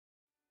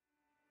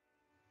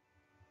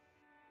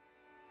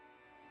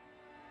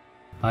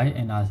Hi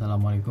and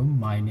Assalamualaikum.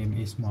 My name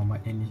is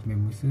Muhammad Anis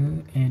Memusa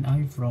and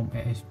I'm from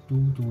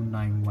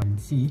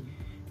AS2291C,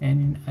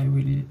 and I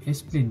will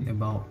explain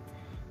about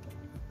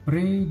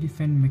prey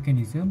defense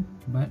mechanism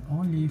but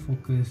only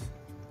focus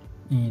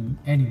in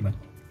animal.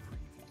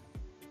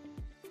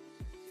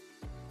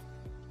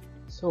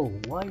 So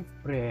why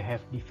prey have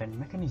defense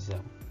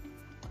mechanism?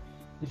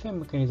 Defense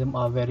mechanisms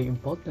are very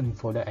important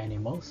for the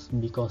animals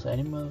because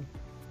animals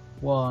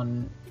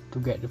want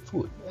to get the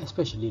food,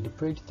 especially the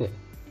predator.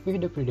 With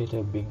the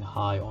predator being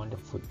high on the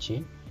food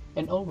chain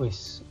and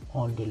always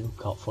on the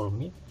lookout for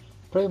meat,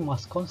 prey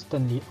must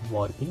constantly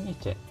avoid being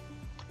eaten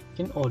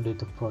in order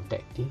to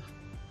protect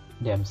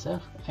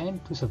themselves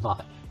and to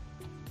survive.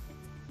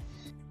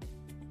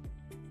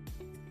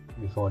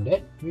 Before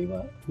that,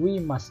 we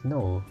must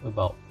know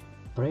about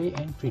prey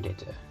and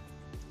predator.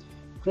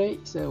 Prey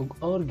is an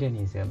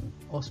organism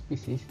or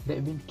species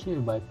that have been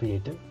killed by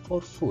predator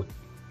for food.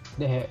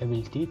 They have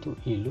ability to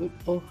elude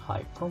or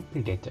hide from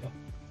predator.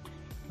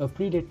 A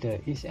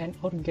predator is an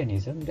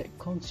organism that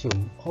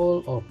consumes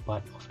all or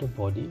part of the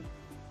body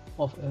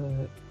of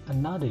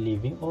another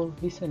living or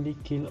recently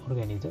killed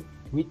organism,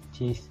 which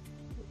is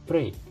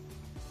prey.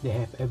 They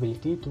have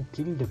ability to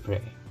kill the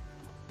prey.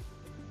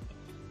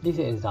 This is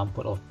an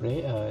example of prey,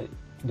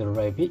 the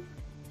rabbit,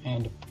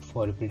 and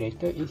for the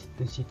predator is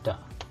the cheetah.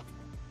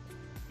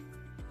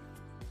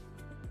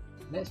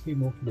 Let's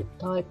remove the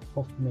type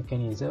of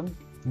mechanism,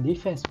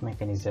 defense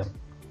mechanism.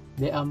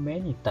 There are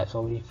many types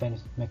of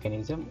defense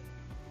mechanism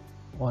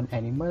on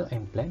animal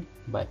and plant,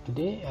 but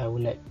today I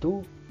would like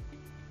to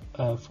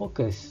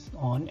focus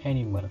on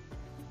animal.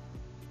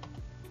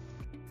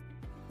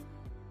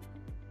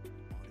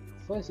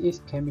 First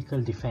is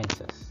chemical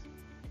defenses.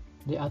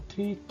 There are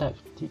three types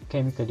of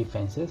chemical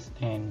defenses,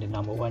 and the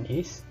number one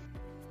is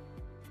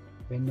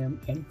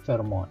venom and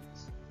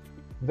pheromones.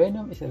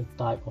 Venom is a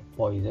type of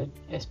poison,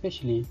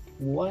 especially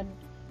one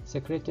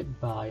secreted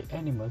by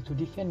animals to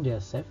defend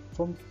themselves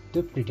from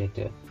the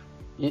predator.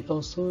 It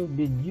also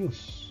been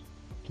used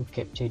to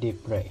capture their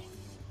prey.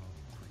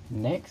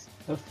 Next,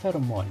 a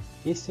pheromone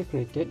is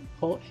secreted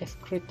or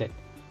excreted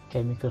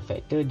chemical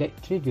factor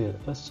that trigger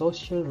a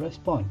social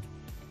response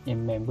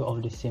in members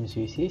of the same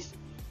species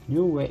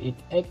due where it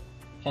acts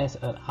as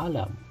an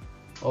alarm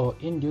or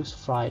induce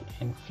fright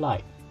and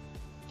flight.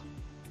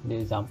 The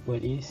example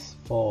is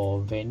for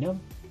venom,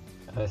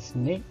 a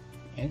snake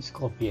and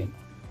scorpion,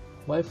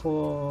 while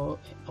for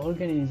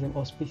organisms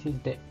or species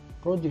that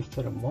produce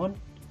pheromone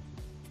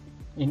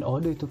in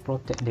order to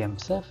protect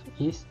themselves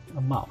is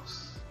a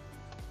mouse.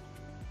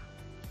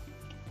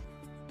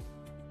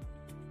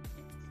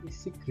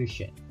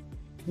 Secretion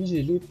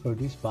usually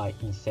produced by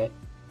insect,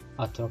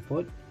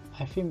 arthropod,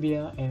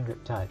 amphibia and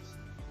reptiles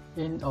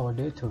in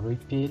order to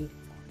repel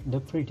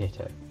the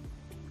predator.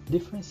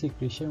 Different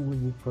secretion will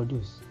be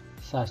produced,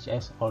 such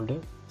as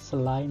odor,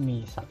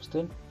 slimy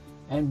substance,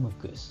 and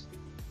mucus.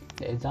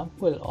 The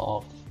example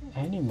of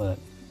animal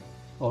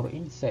or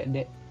insect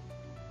that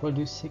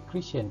produce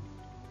secretion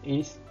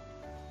is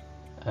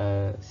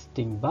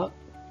sting bug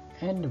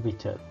and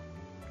beetle.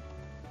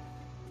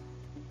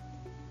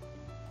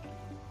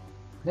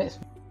 Next,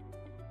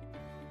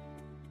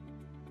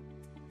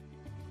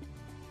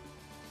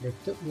 the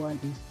third one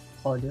is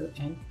odor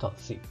and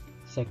toxic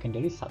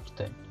secondary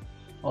substance.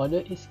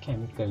 Odor is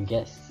chemical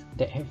gas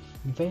that have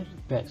very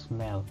bad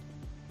smell,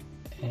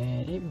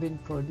 and it been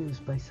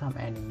produced by some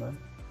animal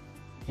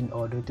in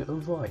order to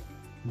avoid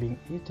being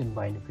eaten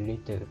by the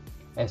predator.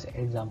 As an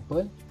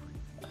example,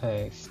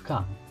 a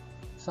skunk.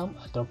 Some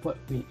arthropods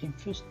will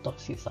infuse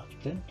toxic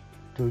substance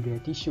to their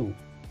tissue,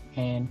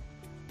 and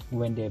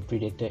when the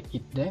predator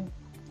eat them,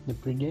 the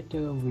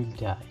predator will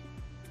die.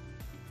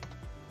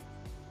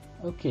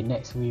 Okay,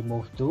 next we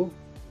move to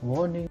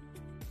warning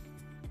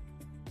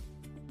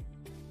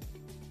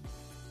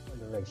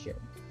correlation.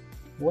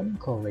 Warning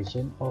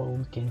correlation, or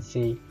we can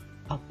say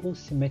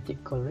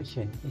aposematic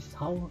correlation, is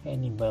how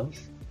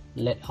animals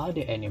let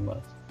other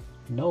animals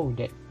know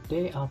that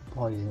they are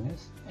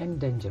poisonous and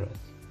dangerous.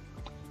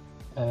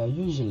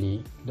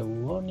 Usually, the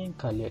warning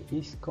color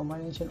is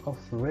combination of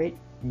red,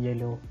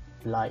 yellow,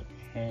 black,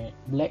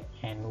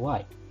 and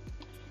white.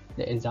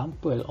 The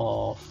example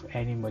of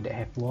animal that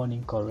have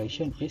warning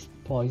coloration is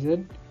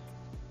poison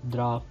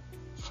dove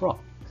frog.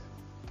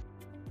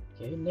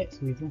 Okay,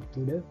 next we move to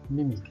the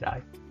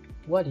mimicry.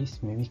 What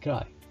is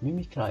mimicry?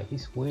 Mimicry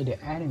is where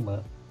the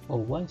animal or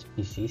one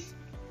species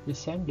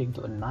resembling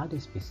to another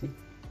species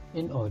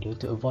in order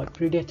to avoid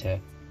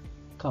predator.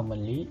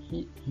 Commonly,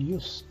 it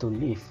used to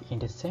live in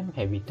the same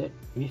habitat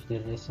with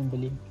the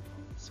resembling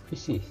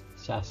species,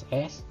 such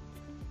as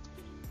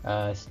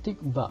stick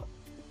bug.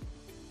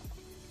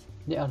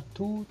 There are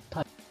two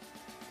types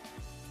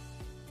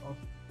of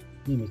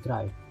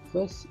mimicry.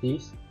 First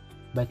is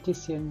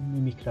Batesian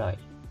mimicry.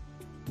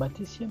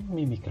 Batesian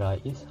mimicry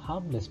is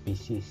harmless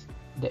species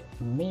that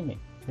mimic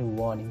the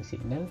warning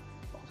signal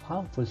of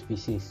harmful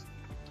species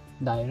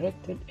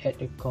directed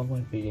at a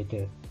common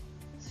predator,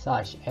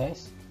 such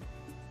as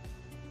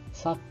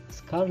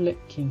scarlet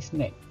king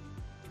snake,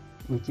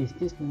 which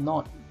is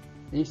not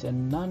is a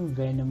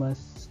non-venomous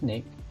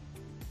snake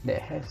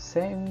that has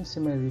same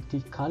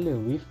similarity color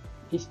with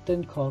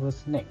eastern coral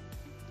snake,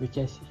 which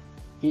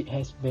it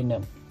has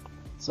venom,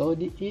 so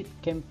it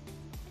can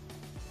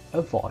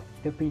avoid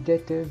the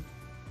predator.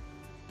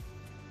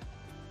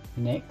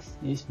 Next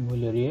is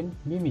Mullerian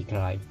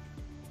mimicry.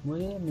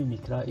 Mullerian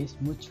mimicry is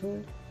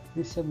mutual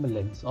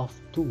resemblance of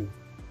two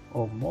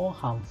or more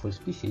harmful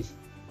species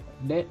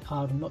that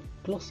are not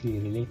closely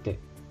related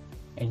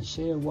and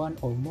share one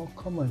or more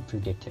common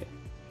predator,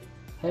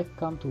 have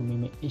come to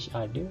mimic each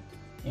other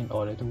in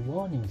order to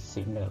warning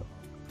signal.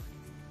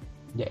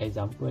 The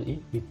example is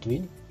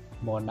between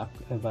monarch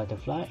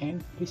butterfly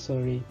and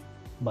Pissori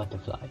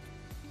butterfly.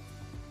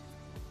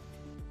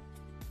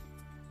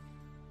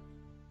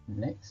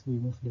 Next, we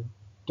move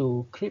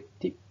to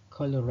cryptic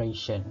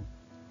coloration.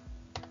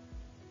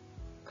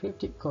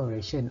 Cryptic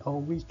coloration,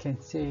 or we can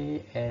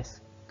say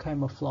as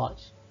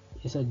camouflage,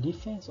 is a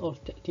defense or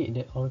tactic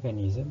that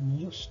organisms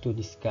use to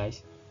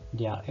disguise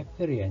their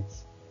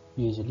appearance,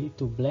 usually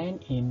to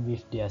blend in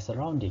with their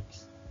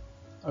surroundings.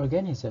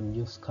 Organisms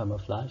use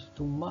camouflage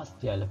to mask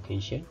their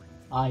location,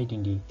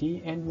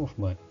 identity, and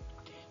movement.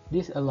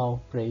 This allows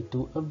prey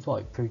to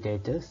avoid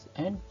predators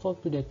and for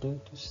predators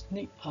to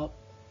sneak up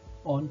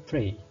on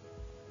prey.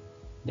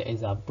 The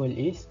example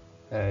is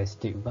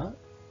stickbug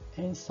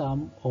and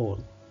some owl.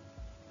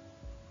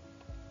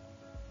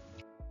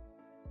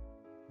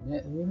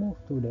 Next, we move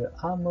to the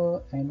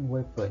armor and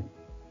weapon.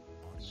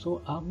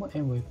 So armor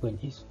and weapon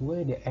is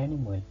where the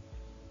animal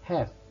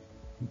have,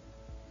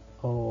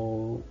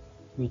 or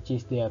which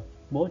is their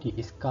body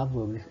is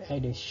covered with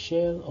either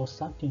shell or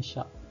something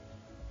sharp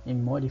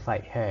in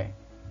modified hair,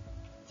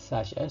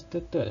 such as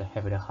turtle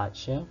have the hard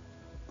shell,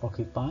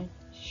 porcupine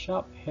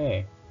sharp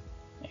hair,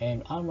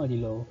 and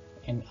armadillo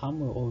and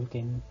armor, or we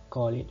can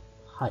call it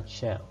hard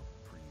shell.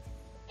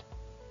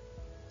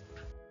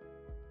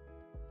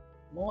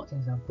 More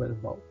examples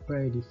about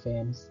prey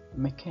defense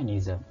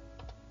mechanism.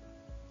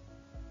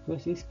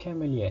 First is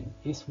chameleon.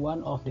 Is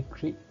one of the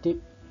cryptic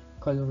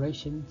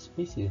coloration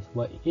species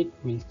where it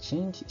will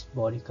change its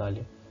body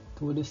color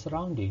to the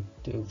surrounding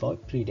to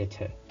avoid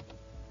predator.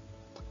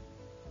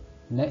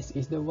 Next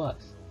is the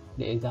wasp.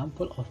 The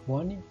example of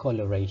warning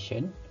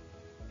coloration,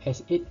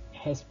 as it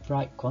has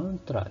bright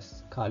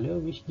contrast color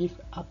which give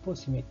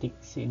aposematic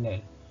signal,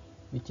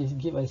 which is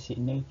give a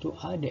signal to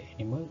other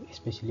animals,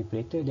 especially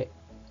predator, that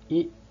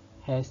it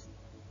has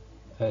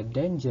a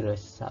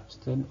dangerous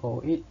substance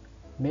or it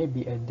may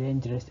be a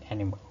dangerous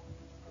animal.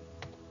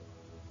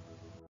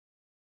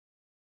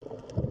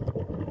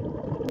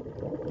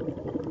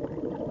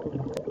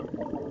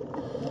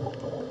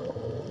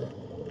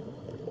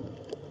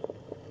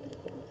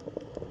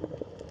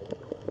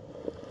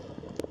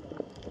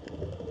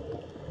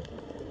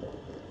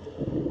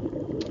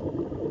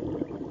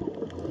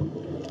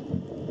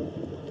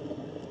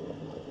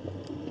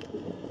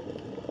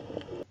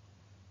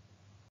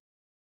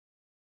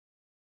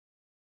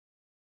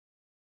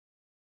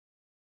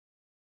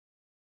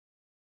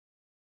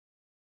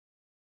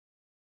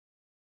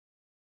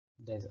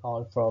 That's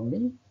all from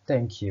me.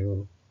 Thank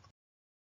you.